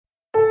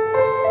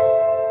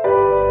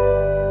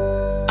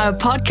A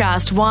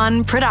Podcast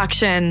One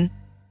production.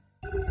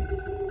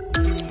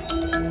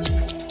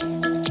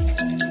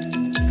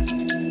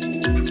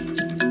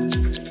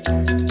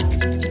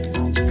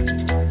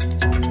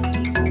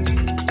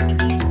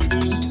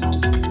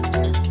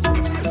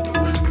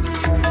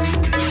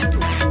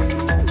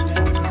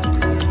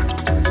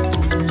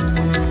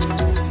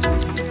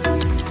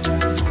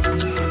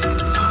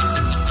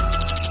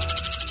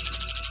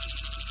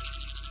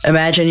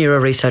 Imagine you're a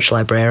research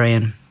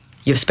librarian.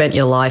 You've spent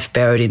your life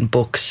buried in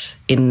books,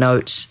 in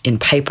notes, in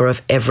paper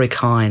of every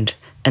kind,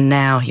 and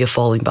now you're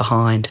falling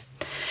behind.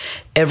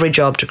 Every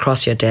job to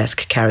cross your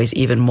desk carries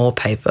even more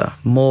paper,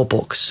 more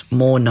books,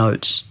 more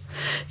notes.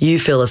 You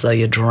feel as though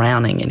you're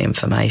drowning in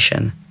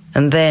information.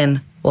 And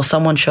then, well,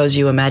 someone shows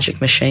you a magic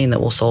machine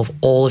that will solve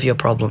all of your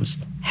problems.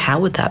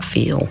 How would that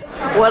feel?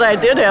 What I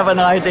did have an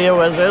idea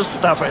was this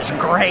stuff is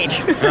great.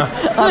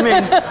 I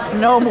mean,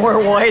 no more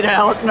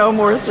whiteout, no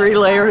more 3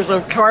 layers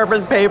of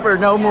carbon paper,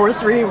 no more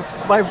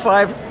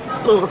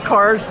 3x5 little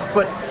cards,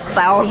 put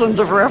thousands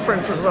of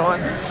references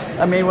on.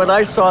 I mean, when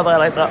I saw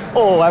that, I thought,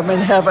 oh, I'm in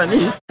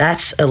heaven.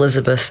 That's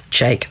Elizabeth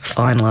Jake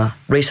Feinler,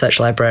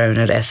 research librarian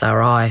at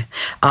SRI,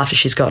 after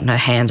she's gotten her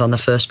hands on the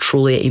first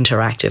truly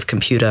interactive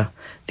computer,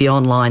 the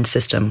online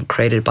system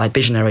created by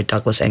visionary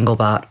Douglas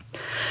Engelbart,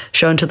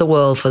 shown to the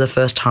world for the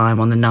first time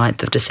on the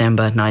 9th of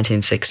December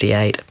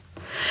 1968.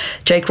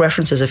 Jake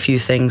references a few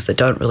things that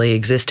don't really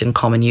exist in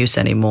common use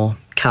anymore: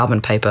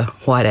 carbon paper,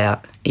 whiteout,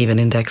 even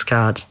index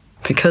cards,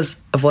 because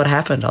of what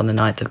happened on the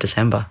 9th of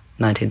December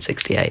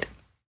 1968.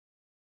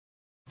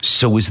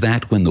 So was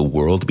that when the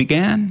world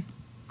began?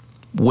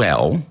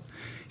 Well,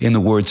 in the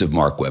words of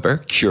Mark Weber,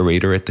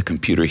 curator at the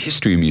Computer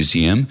History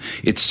Museum,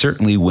 it's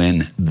certainly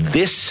when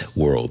this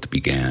world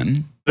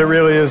began. It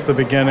really is the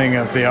beginning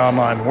of the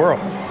online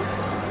world.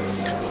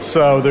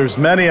 So there's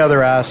many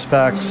other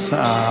aspects.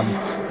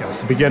 It's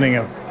the beginning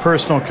of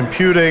personal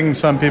computing.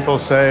 Some people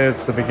say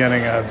it's the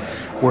beginning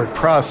of word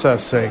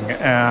processing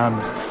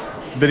and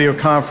video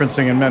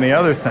conferencing and many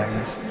other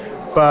things.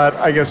 But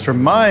I guess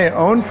from my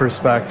own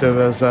perspective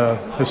as a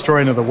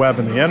historian of the web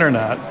and the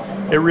internet,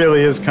 it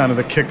really is kind of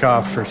the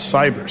kickoff for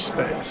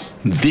cyberspace.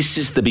 This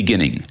is the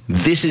beginning.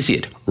 This is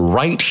it,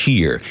 right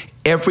here.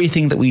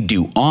 Everything that we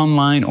do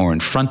online or in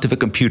front of a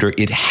computer,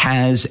 it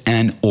has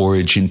an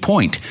origin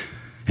point.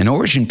 An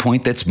origin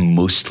point that's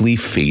mostly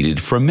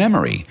faded from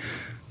memory.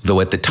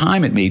 Though at the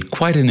time it made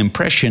quite an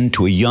impression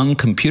to a young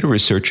computer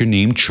researcher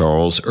named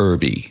Charles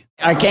Irby.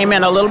 I came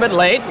in a little bit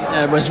late.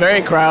 It was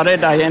very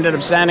crowded. I ended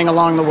up standing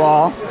along the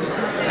wall.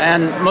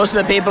 And most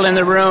of the people in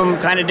the room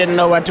kind of didn't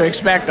know what to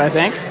expect, I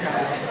think.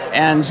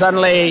 And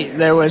suddenly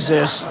there was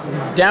this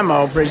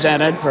demo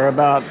presented for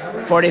about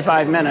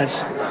 45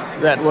 minutes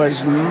that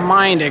was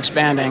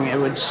mind-expanding. It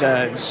was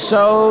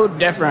so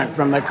different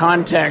from the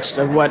context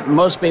of what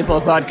most people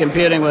thought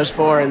computing was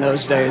for in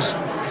those days.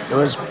 It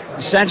was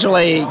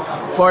essentially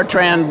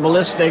Fortran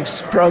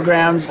ballistics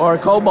programs or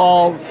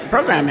COBOL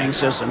programming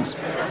systems.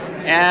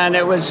 And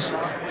it was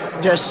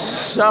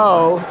just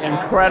so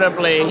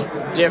incredibly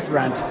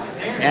different,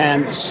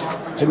 and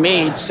to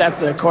me, set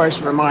the course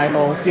for my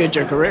whole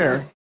future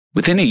career.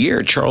 Within a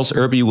year, Charles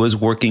Irby was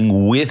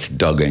working with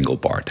Doug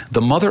Engelbart.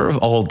 The mother of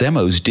all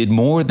demos did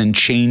more than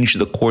change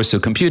the course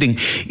of computing.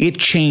 It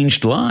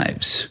changed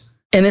lives.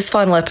 In this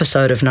final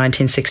episode of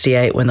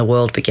 1968, When the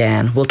World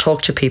Began, we'll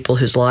talk to people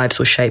whose lives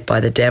were shaped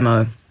by the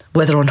demo,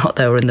 whether or not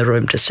they were in the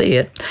room to see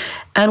it,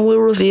 and we'll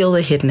reveal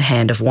the hidden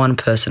hand of one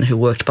person who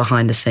worked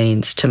behind the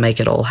scenes to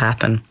make it all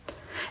happen.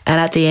 And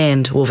at the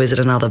end, we'll visit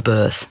another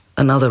birth,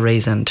 another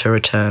reason to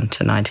return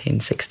to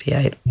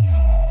 1968.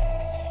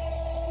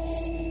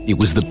 It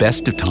was the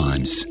best of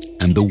times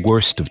and the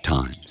worst of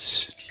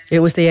times. It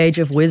was the age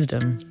of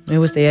wisdom. It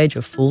was the age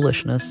of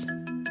foolishness.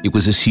 It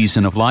was a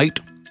season of light.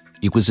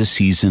 It was a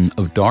season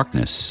of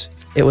darkness.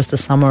 It was the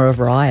summer of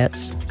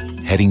riots.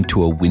 Heading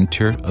to a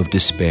winter of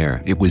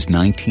despair. It was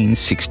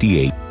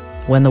 1968.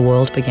 When the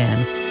world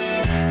began.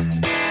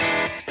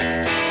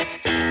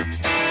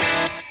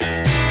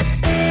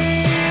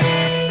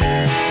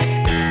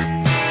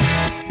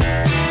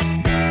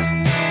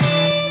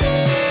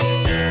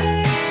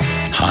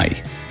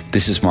 Hi,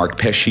 this is Mark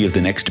Pesce of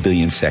The Next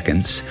Billion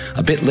Seconds.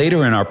 A bit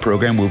later in our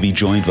program, we'll be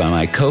joined by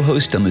my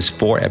co-host on this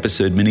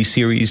 4-episode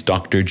miniseries,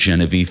 Dr.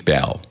 Genevieve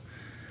Bell.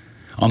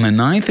 On the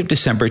 9th of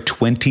December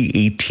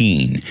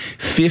 2018,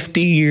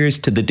 50 years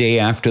to the day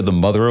after the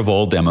mother of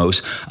all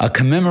demos, a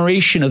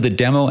commemoration of the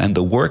demo and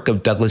the work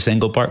of Douglas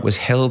Engelbart was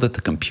held at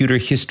the Computer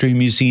History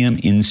Museum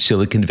in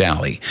Silicon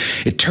Valley.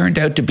 It turned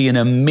out to be an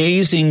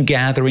amazing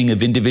gathering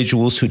of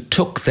individuals who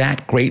took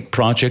that great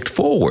project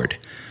forward.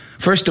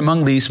 First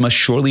among these must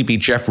surely be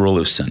Jeff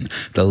Rollefson,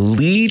 the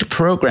lead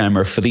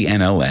programmer for the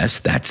NLS,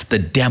 that's the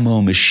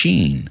demo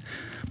machine.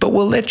 But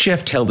we'll let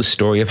Jeff tell the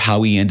story of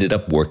how he ended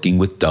up working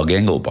with Doug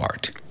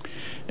Engelbart.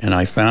 And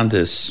I found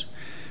this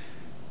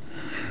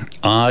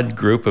odd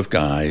group of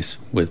guys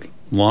with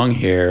long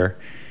hair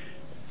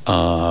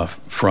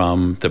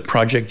from the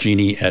Project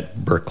Genie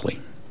at Berkeley.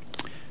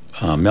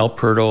 Mel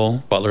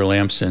Purtle, Butler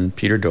Lamson,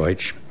 Peter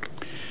Deutsch.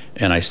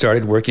 And I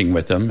started working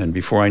with him, and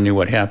before I knew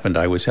what happened,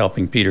 I was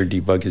helping Peter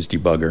debug his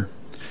debugger.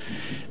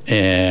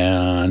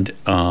 And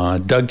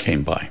Doug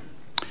came by,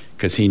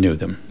 because he knew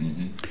them.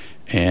 Mm-hmm.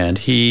 And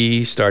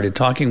he started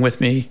talking with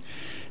me,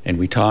 and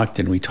we talked,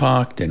 and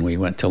we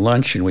went to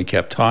lunch, and we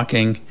kept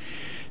talking.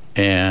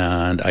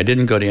 And I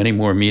didn't go to any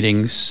more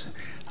meetings.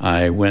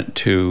 I went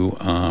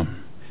to,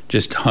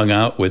 just hung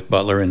out with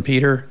Butler and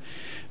Peter,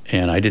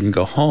 and I didn't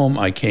go home.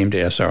 I came to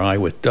SRI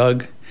with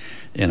Doug,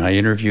 and I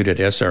interviewed at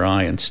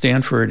SRI in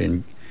Stanford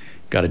and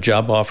got a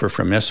job offer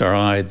from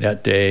SRI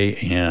that day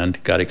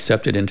and got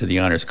accepted into the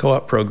Honors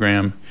Co-op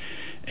program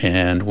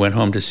and went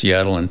home to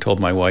Seattle and told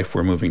my wife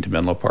we're moving to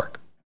Menlo Park.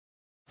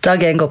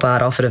 Doug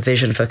Engelbart offered a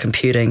vision for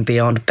computing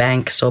beyond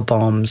banks or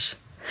bombs.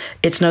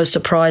 It's no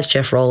surprise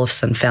Jeff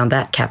Rolifson found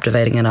that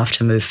captivating enough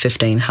to move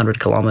 1,500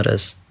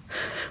 kilometres.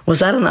 Was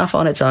that enough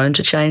on its own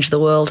to change the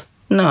world?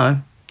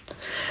 No.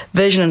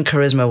 Vision and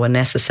charisma were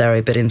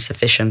necessary but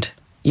insufficient.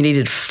 You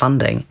needed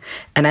funding,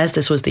 and as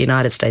this was the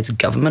United States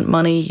government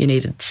money, you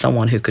needed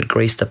someone who could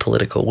grease the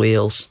political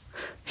wheels.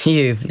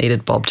 You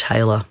needed Bob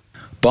Taylor.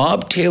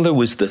 Bob Taylor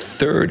was the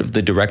third of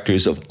the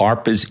directors of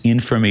ARPA's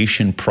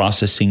Information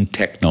Processing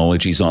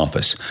Technologies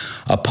Office,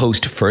 a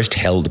post first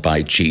held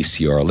by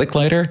J.C.R.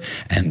 Licklider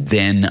and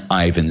then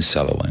Ivan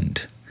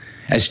Sutherland.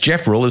 As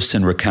Jeff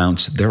Rolifson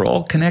recounts, they're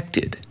all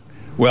connected.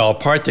 Well, a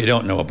part they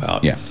don't know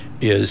about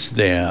is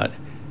that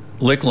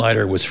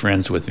Licklider was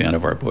friends with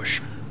Vannevar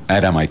Bush.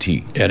 At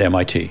MIT. At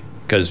MIT,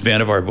 because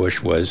Vannevar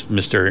Bush was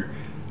Mr.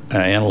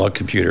 Analog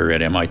Computer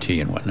at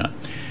MIT and whatnot.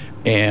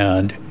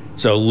 And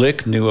so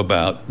Lick knew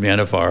about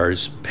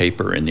Vannevar's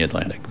paper in the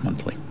Atlantic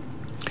Monthly.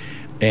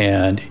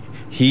 And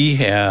he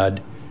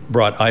had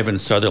brought Ivan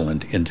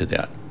Sutherland into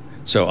that.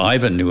 So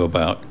Ivan knew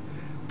about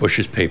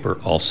Bush's paper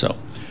also.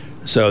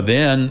 So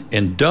then,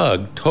 and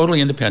Doug, totally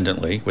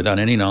independently, without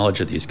any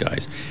knowledge of these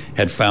guys,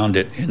 had found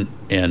it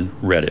and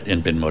read it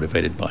and been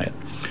motivated by it.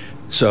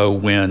 So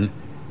when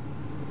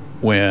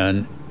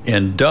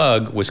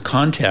Doug was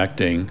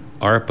contacting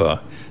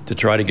ARPA to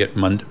try to get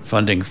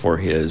funding for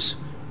his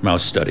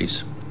mouse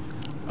studies.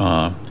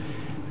 And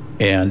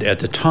at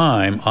the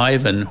time,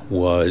 Ivan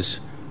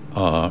was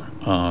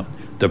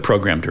the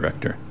program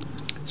director.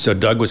 So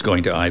Doug was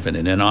going to Ivan,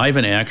 and then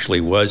Ivan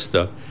actually was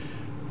the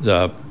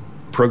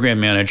program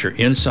manager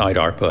inside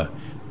ARPA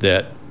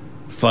that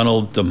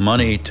funneled the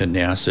money to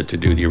NASA to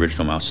do the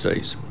original mouse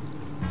studies.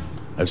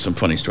 I have some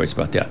funny stories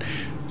about that.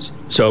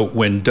 So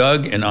when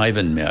Doug and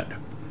Ivan met,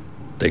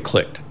 they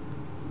clicked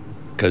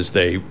because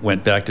they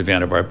went back to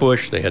Vannevar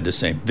Bush. They had the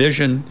same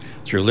vision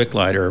through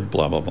Licklider,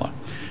 blah, blah, blah.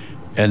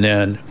 And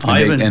then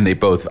Ivan... They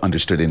both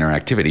understood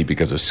interactivity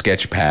because of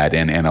Sketchpad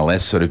and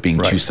NLS sort of being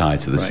two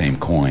sides of the same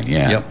coin.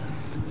 Yeah.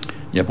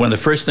 Yep. One of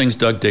the first things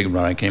Doug did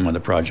when I came on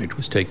the project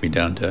was take me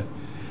down to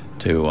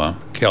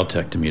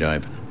Caltech to meet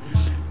Ivan.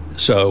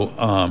 So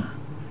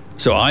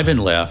Ivan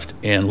left,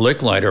 and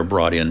Licklider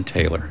brought in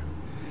Taylor.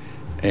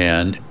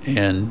 And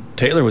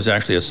Taylor was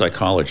actually a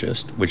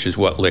psychologist, which is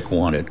what Lick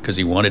wanted, because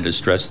he wanted to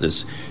stress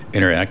this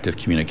interactive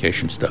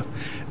communication stuff.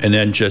 And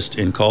then just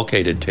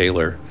inculcated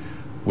Taylor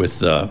with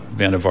the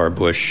Vannevar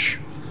Bush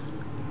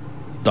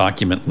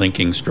document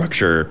linking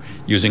structure,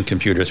 using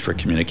computers for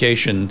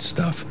communication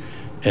stuff.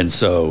 And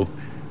so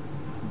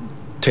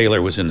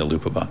Taylor was in the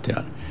loop about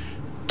that.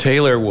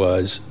 Taylor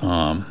was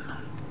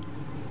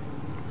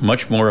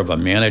much more of a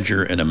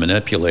manager and a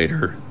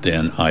manipulator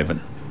than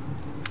Ivan.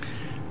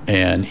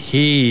 And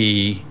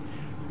he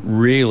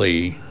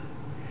really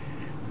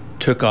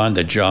took on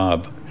the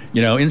job.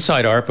 You know,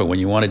 inside ARPA, when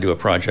you want to do a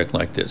project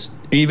like this,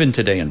 even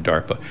today in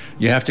DARPA,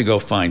 you have to go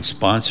find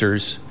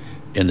sponsors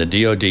in the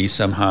DoD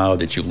somehow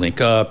that you link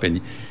up.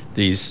 And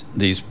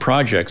these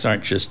projects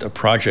aren't just a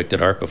project that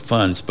ARPA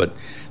funds, but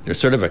they're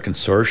sort of a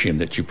consortium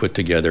that you put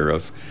together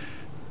of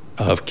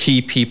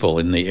key people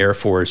in the Air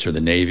Force or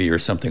the Navy or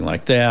something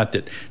like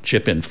that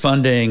chip in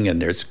funding,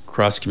 and there's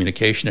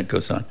cross-communication that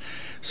goes on.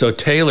 So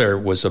Taylor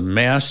was a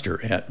master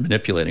at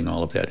manipulating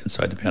all of that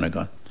inside the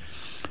Pentagon.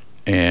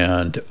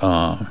 And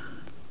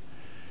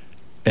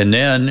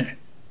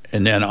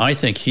then I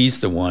think he's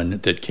the one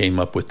that came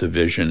up with the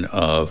vision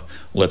of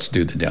let's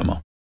do the demo.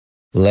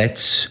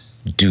 Let's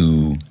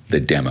do the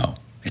demo.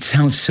 It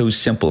sounds so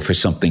simple for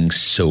something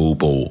so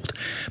bold.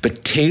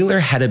 But Taylor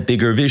had a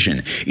bigger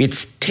vision.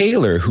 It's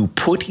Taylor who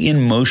put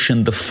in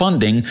motion the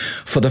funding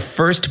for the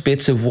first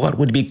bits of what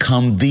would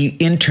become the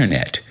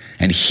internet.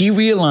 And he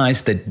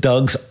realized that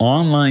Doug's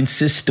online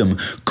system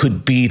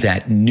could be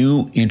that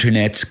new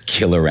internet's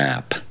killer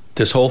app.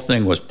 This whole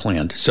thing was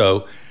planned.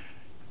 So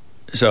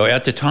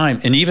at the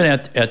time, and even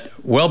at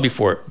well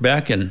before,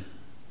 back in,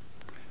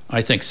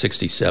 I think,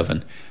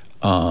 67,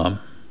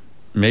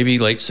 maybe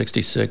late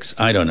 66,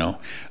 I don't know.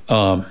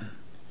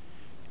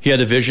 He had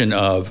the vision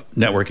of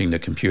networking the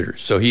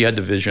computers. So he had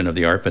the vision of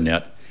the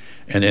ARPANET,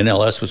 and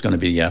NLS was going to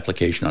be the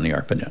application on the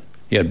ARPANET.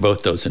 He had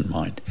both those in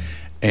mind.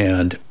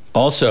 And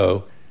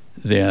also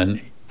then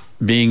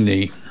being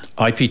the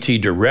IPT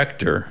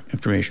director,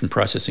 Information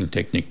Processing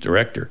Technique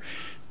director,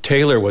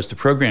 Taylor was the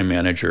program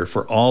manager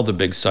for all the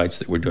big sites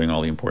that were doing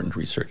all the important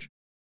research.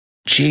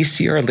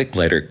 JCR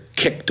Licklider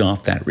kicked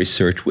off that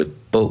research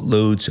with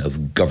boatloads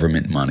of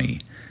government money.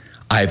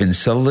 Ivan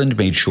Sutherland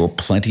made sure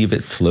plenty of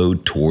it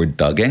flowed toward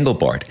Doug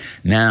Engelbart.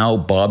 Now,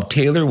 Bob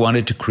Taylor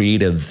wanted to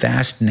create a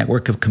vast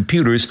network of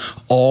computers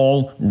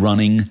all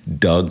running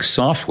Doug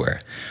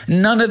software.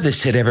 None of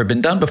this had ever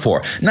been done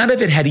before. None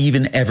of it had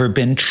even ever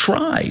been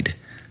tried.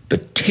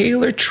 But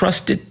Taylor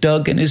trusted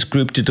Doug and his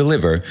group to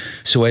deliver,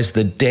 so as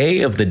the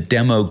day of the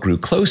demo grew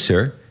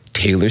closer,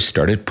 Taylor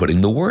started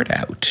putting the word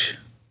out.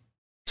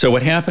 So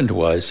what happened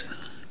was,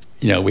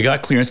 we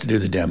got clearance to do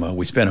the demo.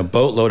 We spent a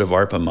boatload of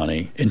ARPA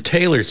money, and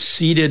Taylor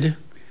seeded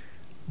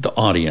the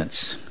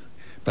audience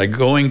by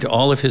going to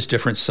all of his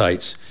different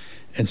sites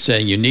and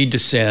saying, you need to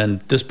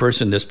send this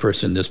person, this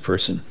person, this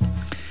person.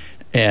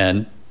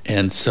 And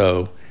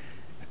so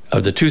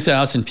of the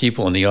 2,000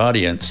 people in the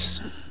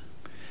audience,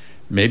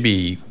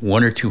 maybe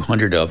 100 or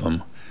 200 of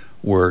them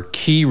were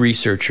key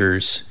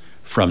researchers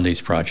from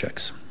these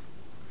projects.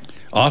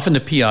 Often the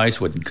PIs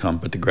wouldn't come,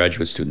 but the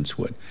graduate students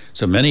would.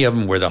 So many of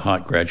them were the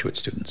hot graduate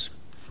students.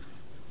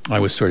 I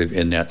was sort of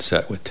in that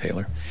set with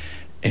Taylor.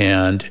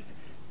 And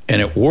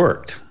it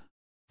worked.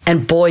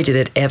 And boy, did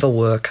it ever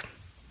work.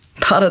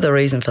 Part of the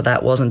reason for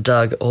that wasn't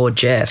Doug or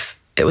Jeff.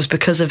 It was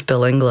because of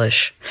Bill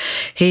English.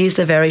 He's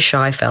the very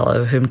shy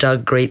fellow whom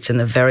Doug greets in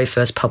the very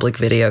first public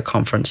video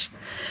conference.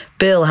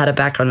 Bill had a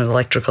background in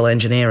electrical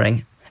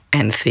engineering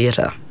and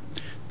theatre.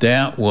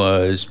 That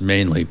was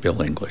mainly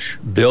Bill English.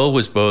 Bill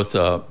was both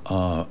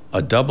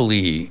a double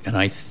E, and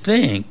I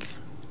think,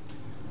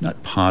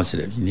 not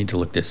positive, you need to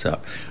look this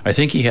up, I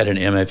think he had an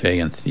MFA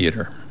in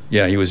theater.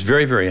 Yeah, he was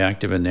very, very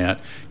active in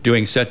that,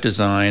 doing set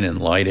design and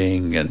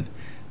lighting and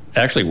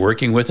actually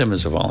working with him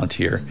as a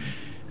volunteer.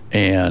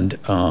 And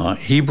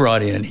he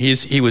brought in,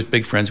 he was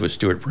big friends with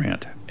Stuart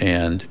Brandt,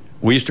 and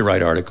we used to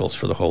write articles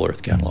for the Whole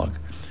Earth catalog.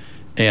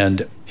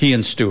 And he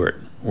and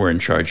Stuart were in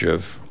charge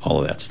of all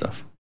of that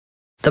stuff.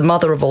 The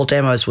Mother of All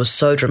Demos was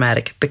so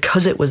dramatic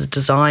because it was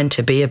designed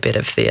to be a bit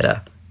of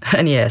theatre.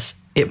 And yes,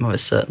 it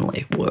most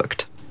certainly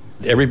worked.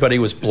 Everybody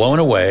was blown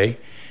away,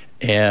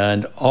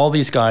 and all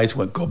these guys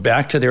would go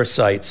back to their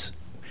sites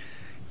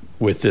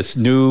with this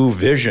new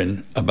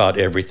vision about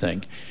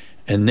everything.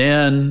 And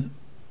then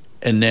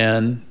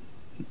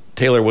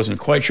Taylor wasn't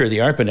quite sure the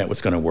ARPANET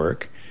was going to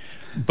work,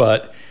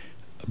 but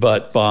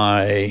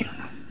by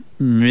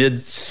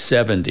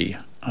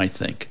mid-70, I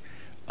think,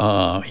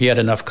 he had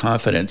enough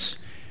confidence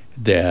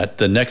that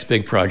the next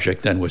big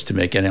project then was to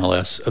make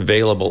NLS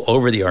available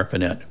over the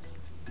ARPANET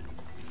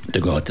to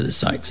go out to the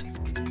sites.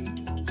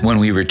 When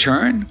we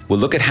return, we'll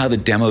look at how the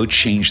demo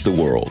changed the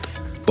world,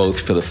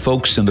 both for the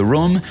folks in the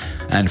room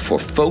and for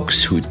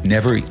folks who'd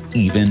never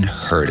even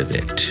heard of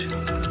it.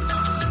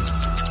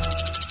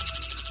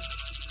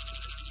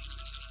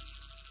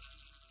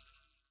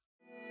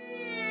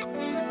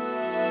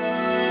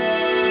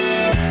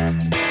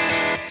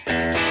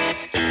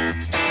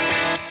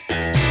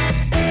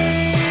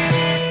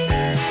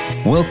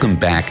 Welcome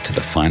back to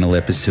the final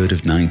episode of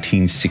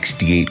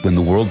 1968 When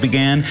the World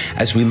Began,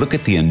 as we look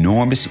at the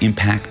enormous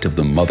impact of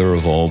the mother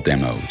of all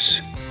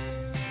demos.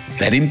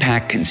 That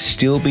impact can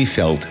still be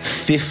felt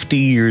 50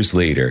 years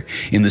later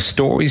in the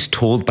stories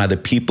told by the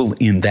people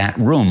in that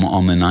room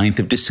on the 9th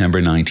of December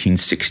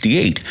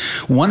 1968.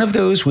 One of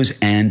those was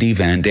Andy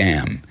Van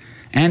Dam.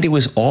 Andy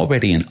was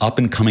already an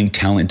up-and-coming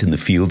talent in the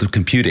field of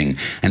computing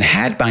and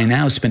had by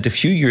now spent a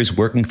few years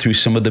working through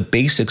some of the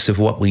basics of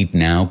what we'd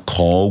now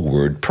call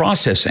word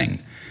processing.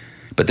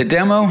 But the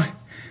demo,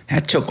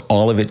 that took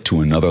all of it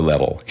to another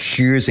level.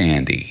 Here's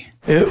Andy.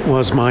 It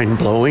was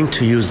mind-blowing,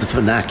 to use the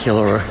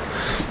vernacular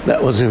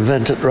that was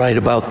invented right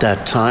about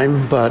that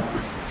time, but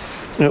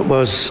it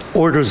was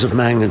orders of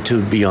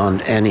magnitude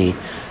beyond any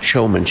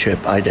showmanship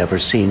I'd ever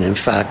seen. In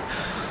fact,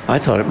 I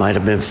thought it might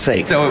have been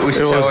fake. So it was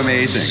so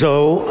amazing.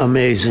 So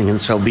amazing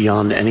and so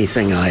beyond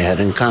anything I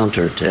had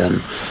encountered.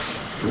 And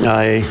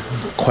I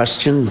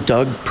questioned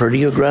Doug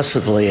pretty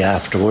aggressively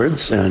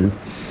afterwards, and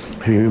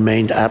he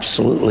remained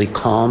absolutely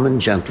calm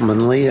and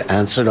gentlemanly,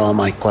 answered all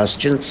my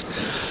questions,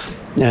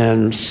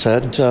 and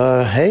said,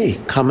 hey,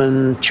 come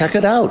and check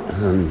it out,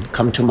 and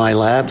come to my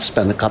lab,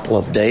 spend a couple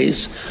of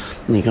days,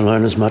 and you can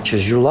learn as much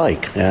as you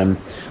like. And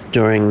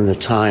during the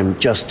time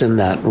just in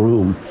that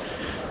room,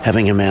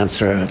 having him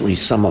answer at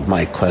least some of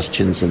my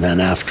questions, and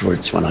then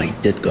afterwards, when I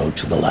did go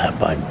to the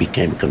lab, I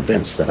became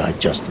convinced that I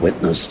just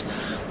witnessed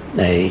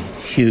a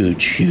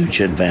huge,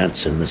 huge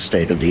advance in the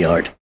state of the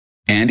art.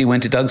 Andy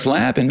went to Doug's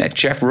lab and met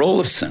Jeff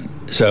Rolifson.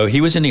 So he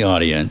was in the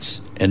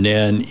audience, and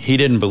then he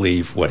didn't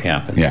believe what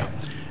happened. Yeah.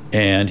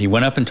 And he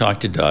went up and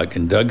talked to Doug,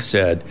 and Doug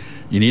said,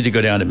 you need to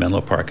go down to Menlo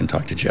Park and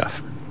talk to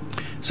Jeff.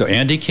 So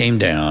Andy came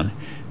down,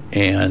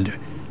 and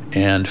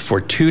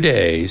for 2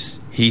 days,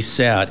 he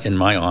sat in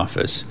my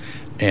office,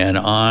 and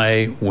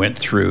I went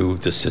through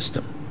the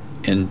system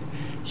in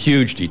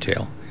huge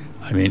detail.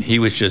 I mean, he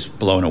was just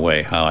blown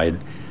away how I'd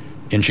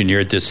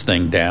engineered this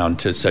thing down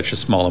to such a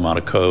small amount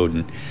of code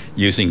and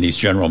using these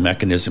general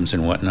mechanisms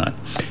and whatnot.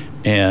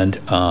 And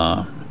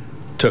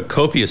took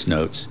copious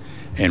notes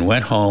and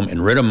went home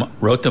and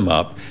wrote them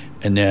up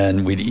And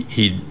then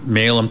he'd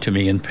mail them to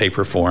me in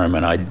paper form,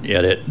 and I'd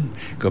edit and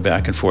go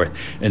back and forth.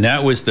 And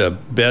that was the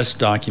best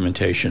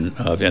documentation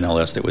of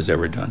NLS that was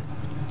ever done.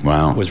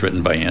 Wow. It was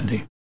written by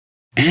Andy.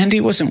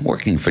 Andy wasn't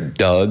working for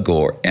Doug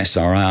or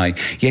SRI,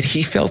 yet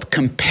he felt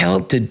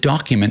compelled to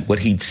document what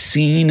he'd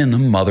seen in the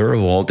mother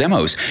of all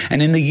demos.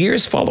 And in the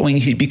years following,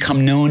 he'd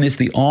become known as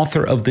the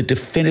author of the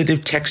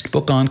definitive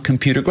textbook on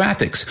computer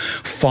graphics,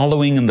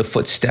 following in the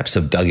footsteps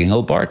of Doug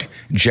Engelbart,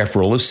 Jeff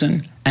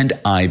Rollefson, and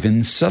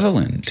Ivan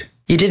Sutherland.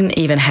 You didn't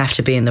even have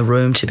to be in the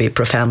room to be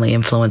profoundly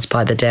influenced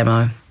by the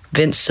demo.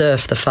 Vince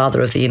Cerf, the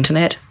father of the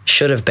internet,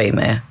 should have been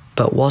there,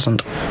 but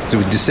wasn't.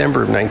 So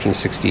December of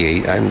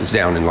 1968, I was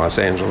down in Los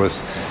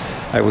Angeles.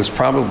 I was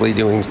probably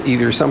doing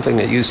either something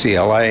at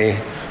UCLA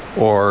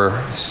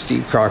or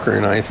Steve Crocker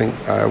and I think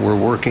were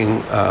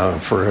working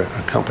for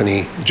a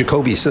company,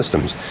 Jacoby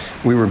Systems.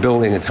 We were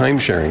building a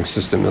time-sharing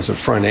system as a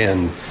front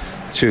end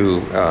to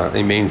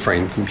a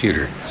mainframe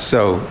computer.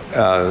 So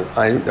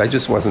I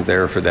just wasn't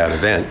there for that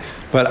event,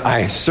 but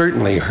I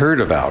certainly heard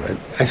about it.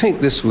 I think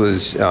this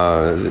was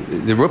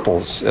the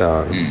ripples,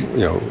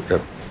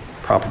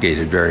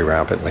 propagated very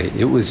rapidly.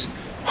 It was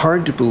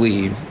hard to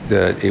believe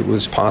that it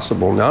was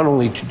possible not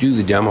only to do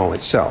the demo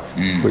itself,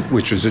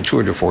 which was a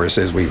tour de force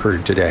as we've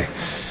heard today,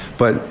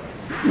 but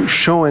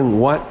showing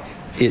what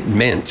it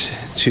meant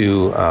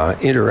to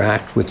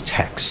interact with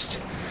text.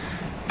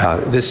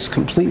 This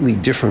completely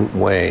different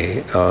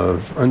way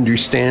of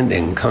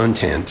understanding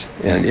content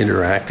and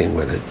interacting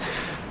with it,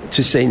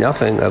 to say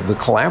nothing of the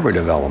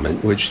collaborative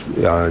element, which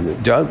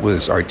Doug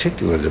was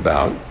articulate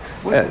about.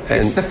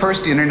 It's the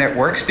first internet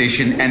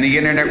workstation, and the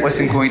internet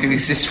wasn't going to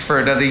exist for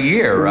another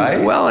year, right?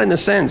 Well, in a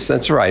sense,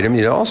 that's right. I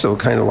mean, also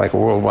kind of like a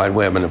World Wide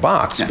Web in a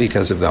box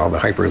because of all the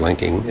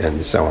hyperlinking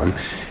and so on.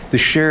 The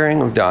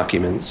sharing of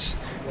documents,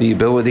 the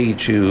ability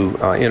to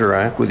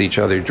interact with each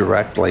other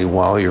directly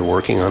while you're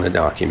working on a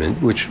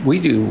document, which we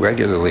do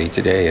regularly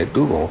today at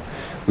Google.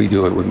 We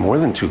do it with more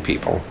than two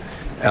people.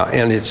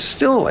 And it's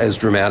still as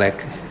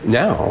dramatic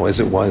now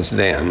as it was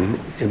then,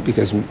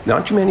 because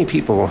not too many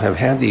people have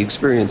had the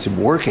experience of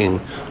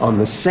working on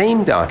the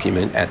same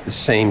document at the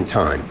same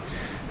time.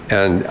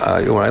 And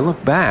when I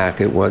look back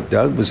at what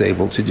Doug was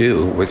able to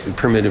do with the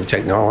primitive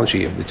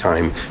technology of the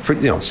time,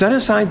 set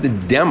aside the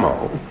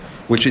demo,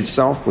 which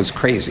itself was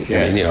crazy.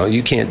 Yes. I mean,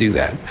 you can't do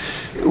that.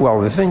 Well,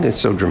 the thing that's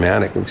so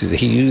dramatic is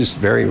he used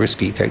very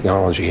risky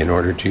technology in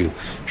order to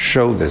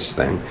show this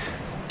thing.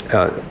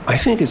 I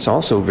think it's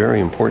also very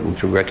important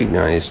to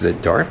recognize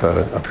that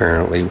DARPA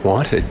apparently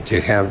wanted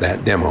to have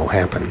that demo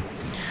happen.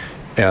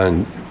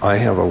 And I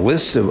have a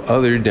list of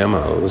other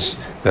demos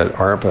that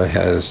ARPA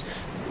has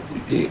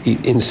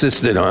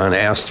insisted on,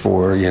 asked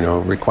for,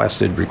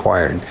 requested,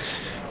 required,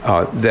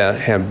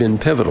 that have been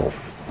pivotal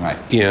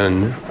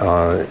in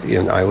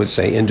I would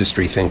say,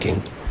 industry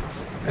thinking.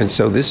 And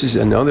so this is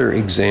another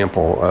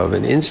example of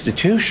an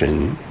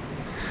institution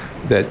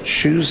that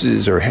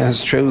chooses or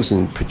has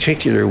chosen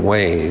particular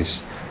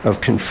ways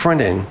of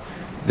confronting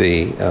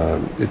the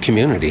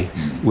community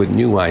with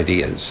new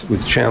ideas,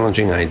 with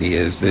challenging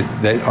ideas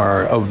that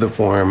are of the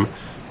form,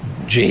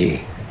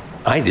 gee,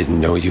 I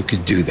didn't know you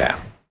could do that.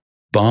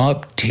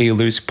 Bob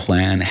Taylor's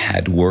plan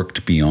had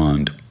worked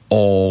beyond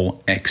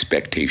all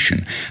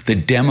expectation. The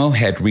demo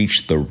had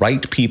reached the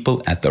right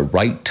people at the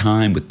right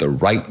time with the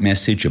right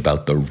message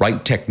about the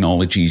right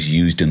technologies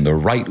used in the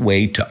right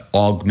way to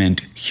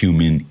augment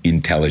human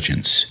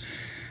intelligence.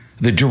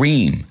 The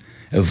dream,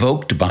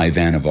 evoked by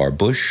Vannevar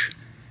Bush,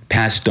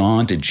 passed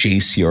on to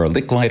J.C.R.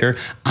 Licklider,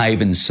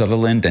 Ivan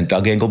Sutherland, and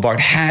Doug Engelbart,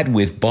 had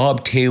with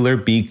Bob Taylor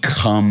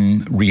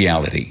become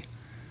reality.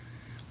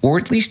 Or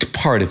at least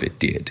part of it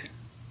did.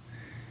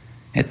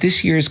 At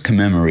this year's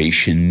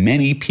commemoration,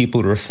 many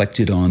people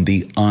reflected on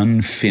the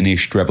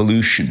unfinished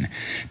revolution,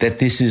 that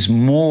this is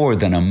more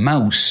than a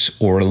mouse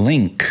or a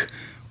link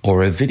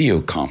or a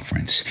video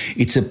conference.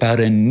 It's about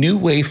a new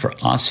way for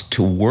us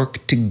to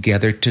work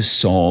together to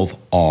solve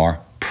our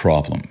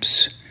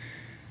problems.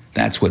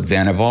 That's what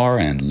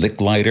Vannevar and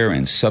Licklider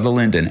and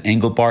Sutherland and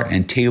Engelbart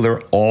and Taylor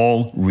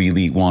all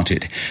really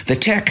wanted. The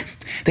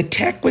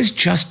tech was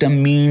just a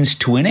means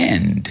to an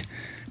end.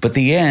 But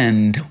the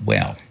end,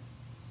 well,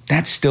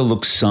 that still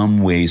looks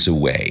some ways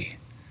away.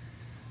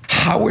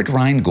 Howard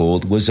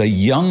Rheingold was a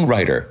young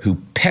writer who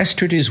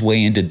pestered his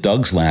way into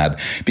Doug's lab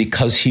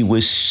because he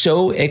was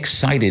so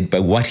excited by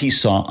what he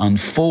saw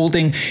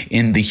unfolding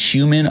in the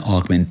Human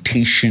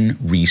Augmentation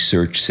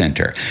Research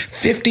Center.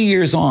 50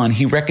 years on,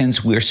 he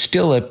reckons we're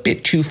still a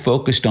bit too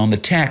focused on the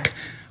tech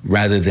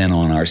rather than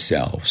on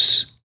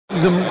ourselves.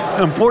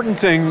 The important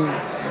thing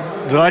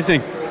that I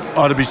think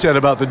ought to be said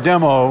about the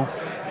demo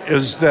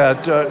is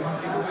that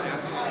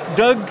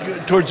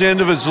Doug, towards the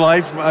end of his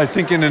life, I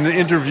think in an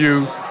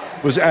interview,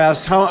 was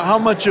asked how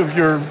much of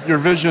your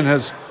vision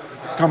has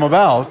come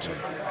about,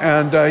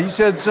 and he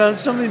said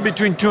something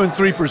between 2% and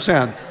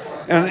 3%,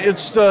 and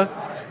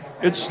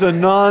it's the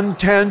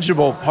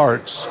non-tangible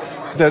parts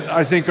that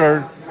I think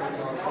are,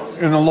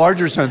 in a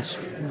larger sense,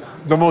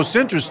 the most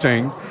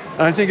interesting.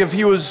 And I think if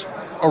he was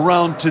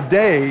around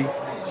today,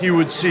 he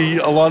would see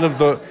a lot of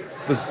the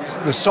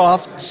the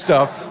soft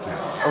stuff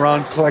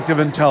around collective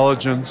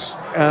intelligence.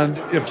 And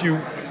if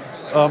you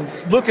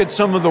look at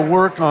some of the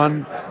work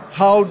on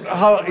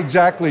how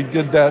exactly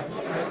did that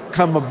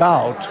come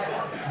about,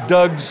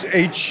 Doug's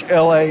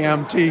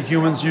HLAMT,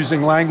 Humans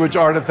Using Language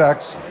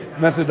Artifacts,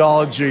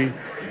 Methodology,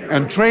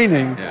 and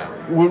Training,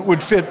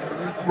 would fit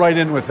right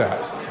in with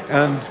that.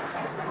 And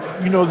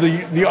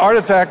the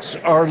artifacts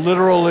are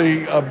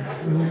literally a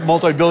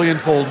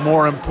multi-billion-fold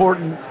more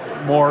important,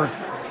 more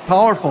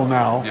powerful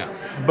now. Yeah.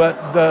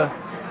 But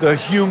the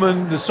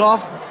human, the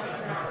soft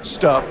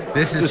stuff,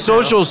 the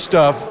social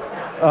stuff,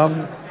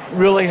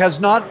 really has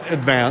not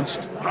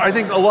advanced. I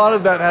think a lot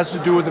of that has to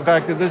do with the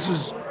fact that this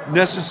is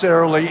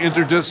necessarily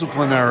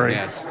interdisciplinary.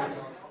 Yes.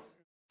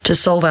 To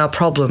solve our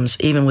problems,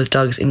 even with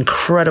Doug's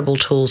incredible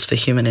tools for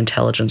human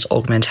intelligence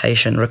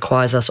augmentation,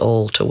 requires us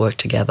all to work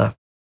together.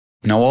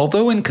 Now,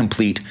 although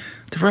incomplete,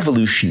 the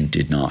revolution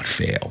did not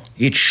fail.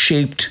 It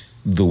shaped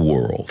the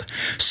world.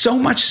 So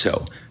much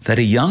so that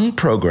a young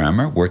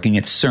programmer working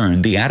at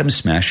CERN, the atom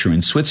smasher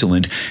in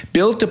Switzerland,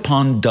 built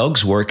upon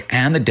Doug's work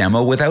and the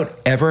demo without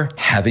ever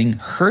having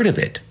heard of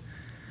it.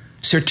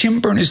 Sir Tim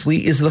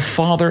Berners-Lee is the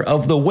father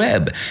of the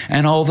web,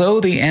 and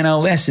although the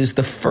NLS is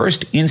the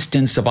first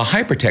instance of a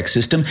hypertext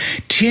system,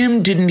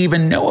 Tim didn't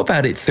even know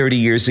about it 30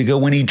 years ago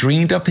when he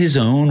dreamed up his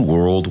own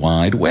World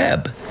Wide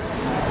Web.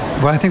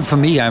 Well, I think for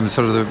me, I'm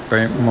sort of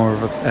very more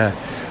of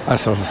a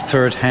sort of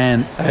third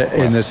hand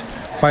in that.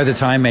 By the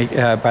time I'm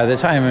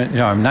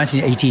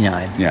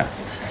 1989. Yeah.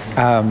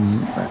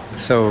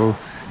 So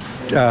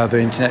the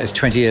internet is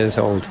 20 years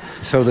old.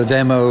 So the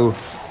demo,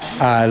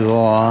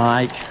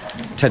 like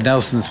Ted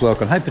Nelson's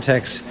work on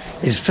hypertext,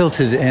 is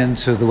filtered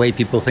into the way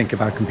people think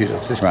about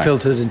computers. It's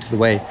filtered into the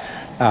way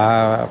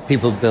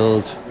people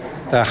build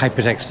the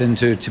hypertext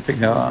into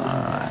typical.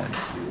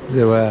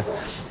 There were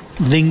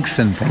links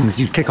and things.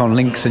 You'd click on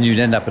links and you'd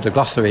end up at a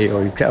glossary,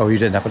 or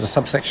you'd end up at a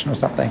subsection or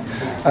something.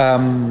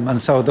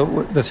 And so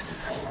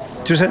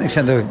to a certain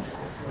extent, the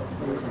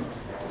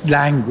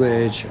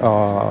language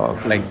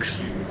of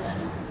links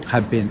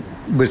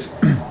was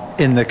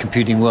in the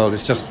computing world.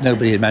 It's just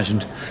nobody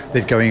imagined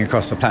it going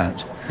across the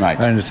planet. Right.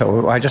 And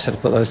so I just had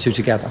to put those two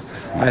together.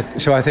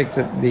 So I think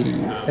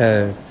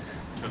that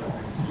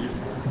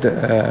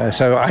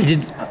so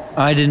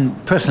I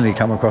didn't personally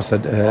come across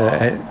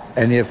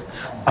any of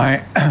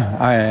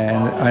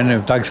any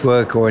of Doug's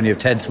work or any of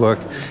Ted's work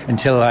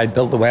until I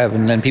built the web,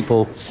 and then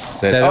people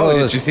said,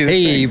 did you see this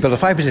hey, you built a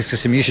hypertext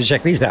system, you should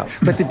check these out.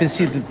 But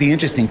see, the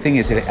interesting thing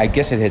is that I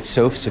guess it had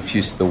so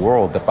suffused the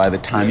world that by the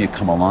time you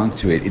come along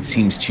to it, it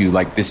seems to you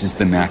like this is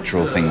the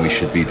natural thing we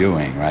should be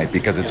doing, right?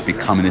 Because it's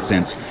become, in a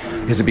sense,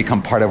 has it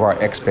become part of our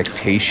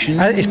expectation?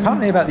 It's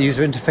partly about the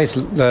user interface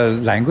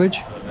language.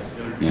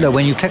 Yeah. So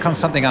when you click on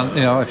something,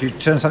 if you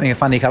turn something a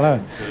funny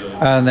color,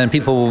 and then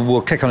people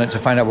will click on it to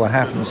find out what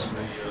happens.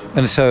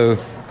 And so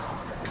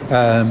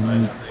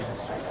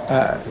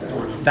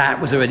that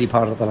was already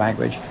part of the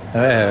language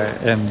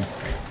in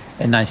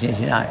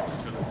 1989.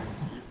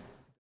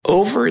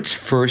 Over its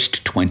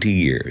first 20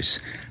 years,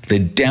 the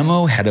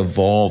demo had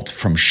evolved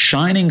from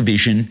shining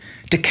vision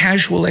to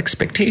casual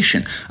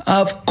expectation.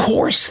 Of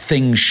course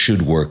things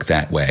should work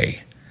that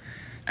way.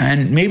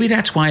 And maybe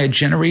that's why a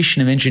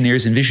generation of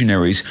engineers and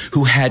visionaries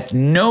who had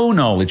no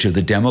knowledge of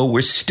the demo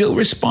were still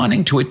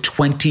responding to it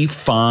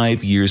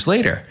 25 years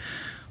later,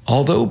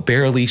 although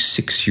barely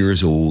 6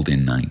 years old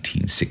in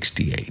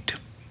 1968.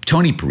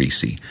 Tony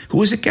Parisi, who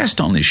was a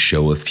guest on this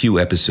show a few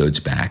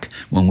episodes back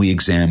when we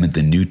examined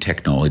the new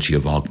technology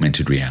of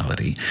augmented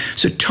reality.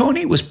 So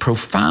Tony was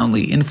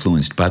profoundly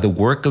influenced by the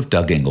work of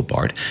Doug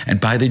Engelbart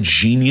and by the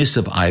genius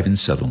of Ivan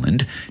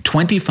Sutherland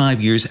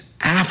 25 years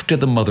after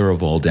the mother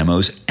of all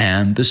demos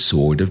and the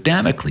Sword of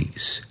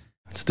Damocles.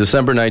 It's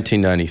December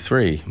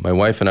 1993. My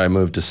wife and I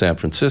moved to San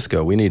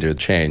Francisco. We needed a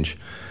change.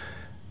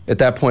 At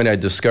that point, I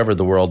discovered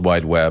the World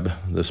Wide Web,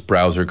 this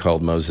browser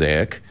called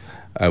Mosaic.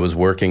 I was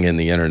working in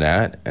the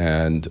internet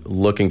and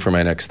looking for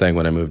my next thing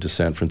when I moved to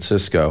San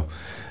Francisco.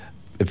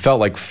 It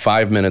felt like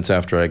 5 minutes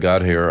after I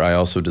got here, I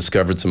also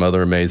discovered some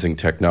other amazing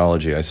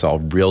technology. I saw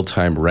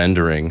real-time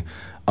rendering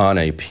on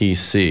a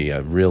PC,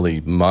 a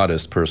really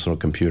modest personal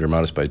computer,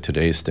 modest by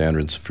today's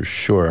standards for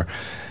sure.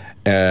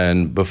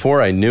 And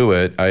before I knew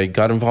it, I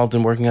got involved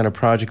in working on a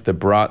project that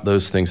brought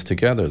those things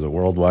together, the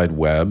World Wide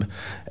Web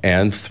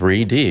and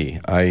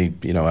 3D. I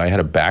had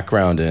a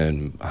background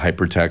in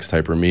hypertext,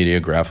 hypermedia,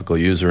 graphical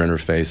user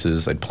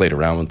interfaces. I'd played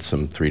around with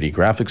some 3D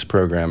graphics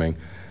programming.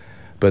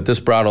 But this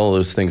brought all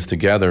those things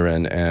together,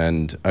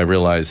 and I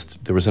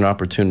realized there was an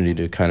opportunity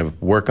to kind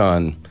of work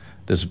on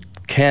this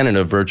canon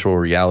of virtual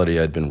reality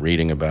I'd been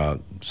reading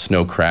about,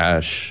 Snow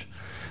Crash,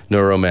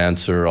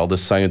 Neuromancer, all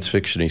this science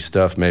fiction-y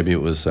stuff. Maybe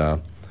it was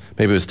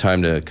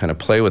time to kind of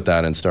play with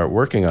that and start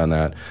working on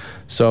that.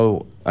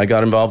 So I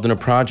got involved in a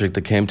project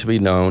that came to be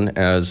known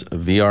as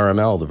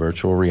VRML, the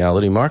Virtual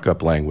Reality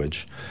Markup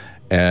Language,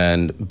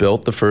 and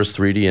built the first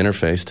 3D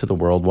interface to the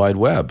World Wide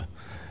Web.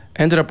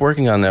 Ended up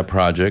working on that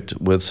project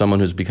with someone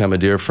who's become a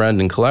dear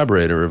friend and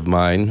collaborator of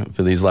mine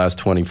for these last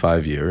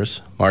 25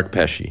 years, Mark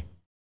Pesce.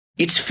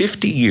 It's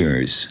 50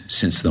 years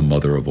since the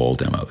mother of all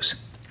demos.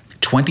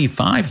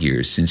 25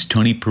 years since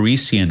Tony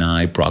Parisi and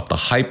I brought the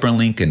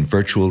hyperlink and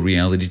virtual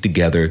reality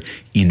together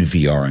in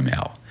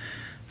VRML.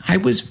 I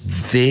was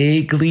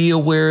vaguely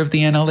aware of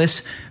the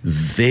NLS,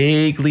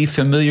 vaguely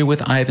familiar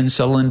with Ivan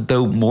Sutherland,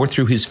 though more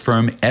through his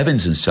firm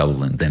Evans &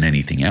 Sutherland than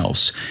anything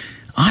else.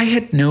 I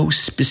had no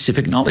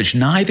specific knowledge,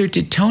 neither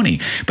did Tony,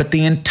 but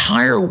the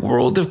entire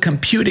world of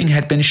computing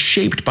had been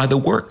shaped by the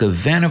work of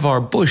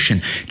Vannevar Bush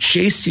and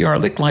J.C.R.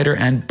 Licklider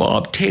and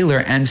Bob Taylor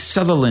and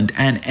Sutherland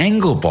and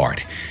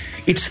Engelbart.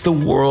 It's the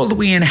world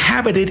we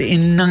inhabited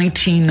in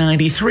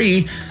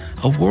 1993,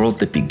 a world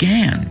that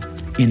began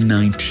in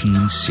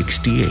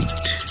 1968.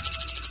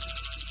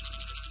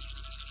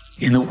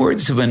 In the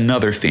words of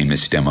another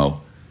famous demo,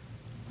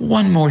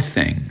 one more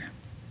thing.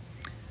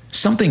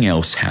 Something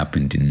else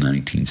happened in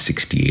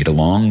 1968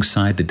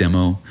 alongside the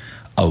demo,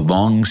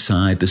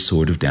 alongside the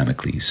Sword of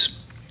Damocles.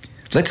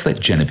 Let's let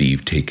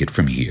Genevieve take it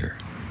from here.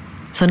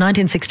 So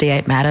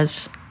 1968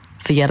 matters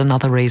for yet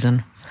another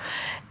reason.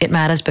 It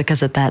matters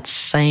because at that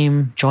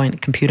same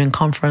joint computing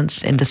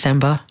conference in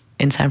December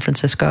in San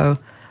Francisco,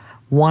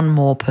 one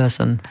more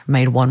person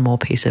made one more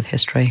piece of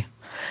history.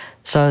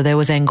 So there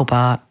was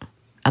Engelbart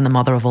and the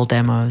mother of all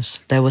demos.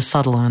 There was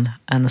Sutherland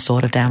and the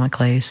Sword of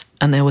Damocles.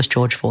 And there was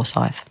George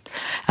Forsyth,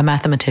 a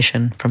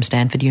mathematician from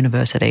Stanford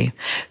University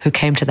who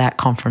came to that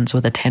conference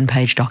with a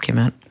 10-page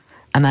document.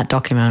 And that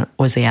document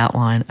was the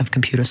outline of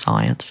computer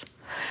science.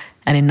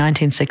 And in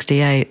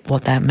 1968,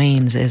 what that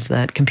means is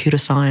that computer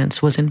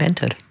science was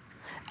invented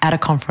at a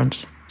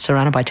conference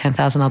surrounded by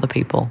 10,000 other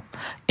people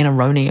in a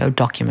Roneo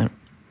document.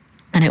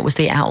 And it was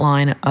the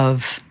outline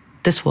of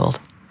this world.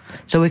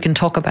 So we can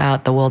talk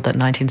about the world that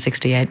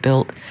 1968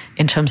 built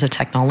in terms of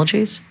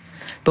technologies,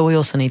 but we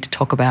also need to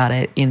talk about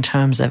it in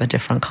terms of a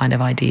different kind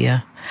of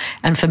idea.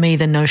 And for me,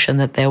 the notion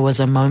that there was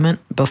a moment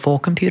before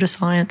computer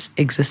science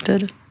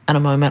existed and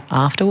a moment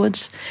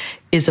afterwards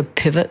is a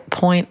pivot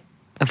point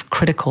of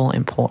critical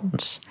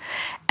importance.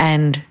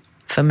 And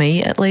for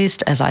me, at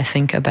least, as I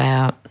think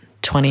about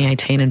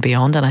 2018 and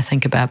beyond, and I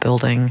think about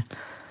building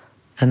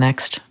the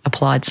next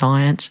applied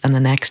science and the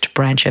next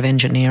branch of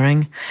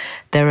engineering,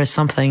 there is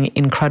something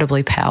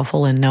incredibly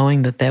powerful in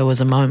knowing that there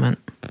was a moment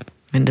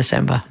in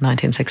December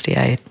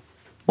 1968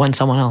 when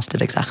someone else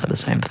did exactly the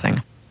same thing.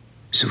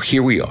 So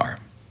here we are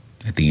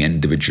at the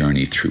end of a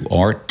journey through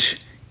art,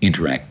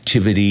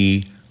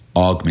 interactivity,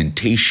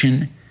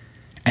 augmentation,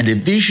 and a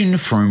vision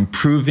for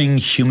improving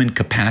human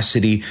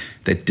capacity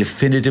that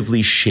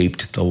definitively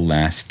shaped the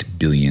last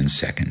billion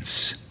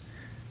seconds.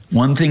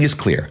 One thing is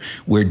clear,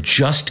 we're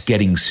just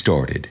getting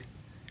started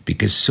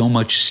because so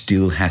much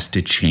still has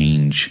to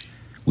change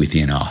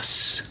within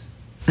us.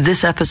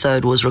 This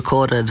episode was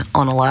recorded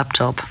on a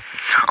laptop,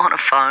 on a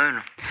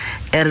phone,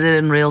 edited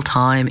in real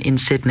time in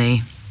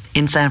Sydney,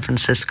 in San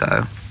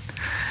Francisco,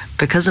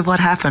 because of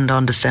what happened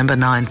on December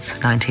 9th,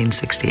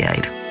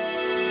 1968.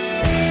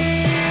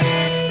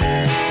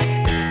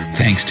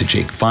 Thanks to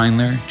Jake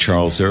Feinler,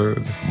 Charles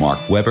Erb,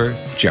 Mark Webber,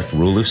 Jeff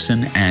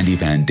Rulifson, Andy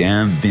Van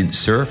Dam, Vince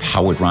Cerf,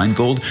 Howard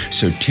Rheingold,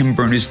 Sir Tim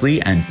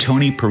Berners-Lee, and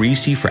Tony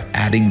Parisi for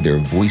adding their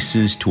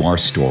voices to our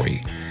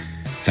story.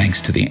 Thanks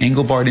to the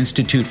Engelbart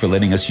Institute for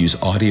letting us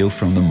use audio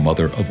from the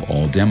mother of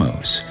all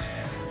demos.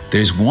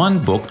 There's one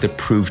book that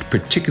proved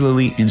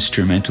particularly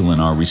instrumental in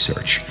our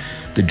research,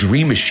 The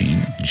Dream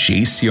Machine,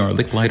 J.C.R.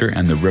 Licklider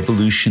and the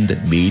Revolution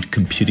That Made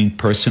Computing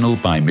Personal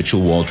by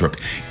Mitchell Waldrop.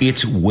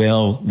 It's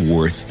well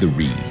worth the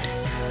read.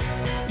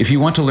 If you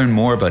want to learn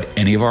more about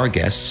any of our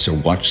guests or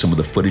watch some of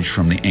the footage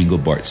from the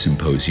Engelbart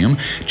Symposium,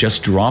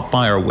 just drop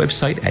by our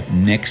website at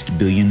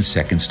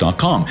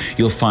nextbillionseconds.com.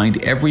 You'll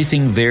find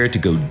everything there to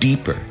go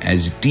deeper,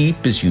 as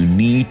deep as you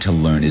need to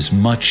learn as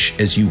much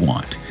as you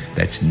want.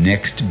 That's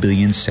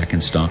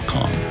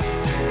nextbillionseconds.com.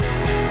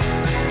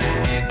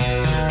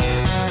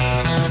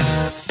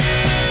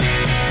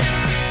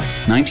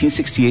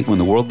 1968, When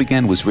the World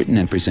Began was written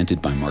and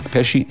presented by Mark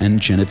Pesce and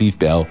Genevieve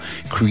Bell,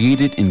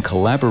 created in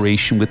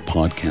collaboration with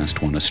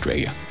Podcast One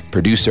Australia.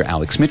 Producer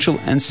Alex Mitchell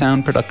and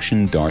sound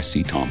production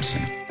Darcy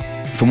Thompson.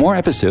 For more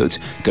episodes,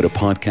 go to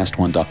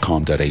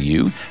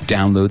podcastone.com.au,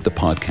 download the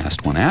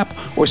Podcast One app,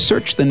 or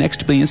search The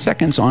Next Billion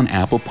Seconds on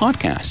Apple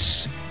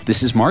Podcasts.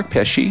 This is Mark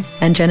Pesce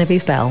and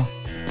Genevieve Bell,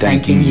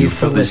 thanking you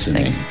for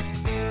listening.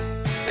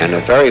 And a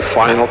very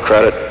final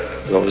credit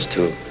goes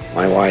to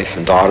my wife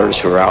and daughters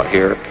who are out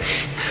here,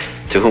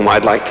 to whom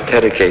I'd like to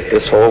dedicate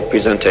this whole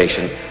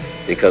presentation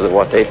because of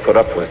what they've put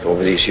up with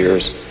over these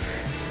years,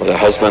 with a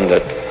husband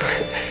that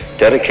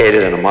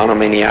dedicated in a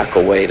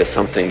monomaniacal way to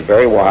something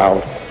very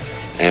wild.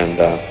 And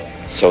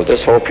so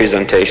this whole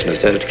presentation is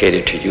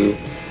dedicated to you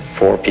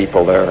four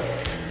people there.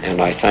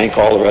 And I thank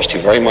all the rest of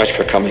you very much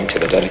for coming to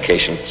the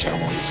dedication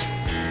ceremonies.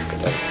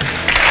 Good day.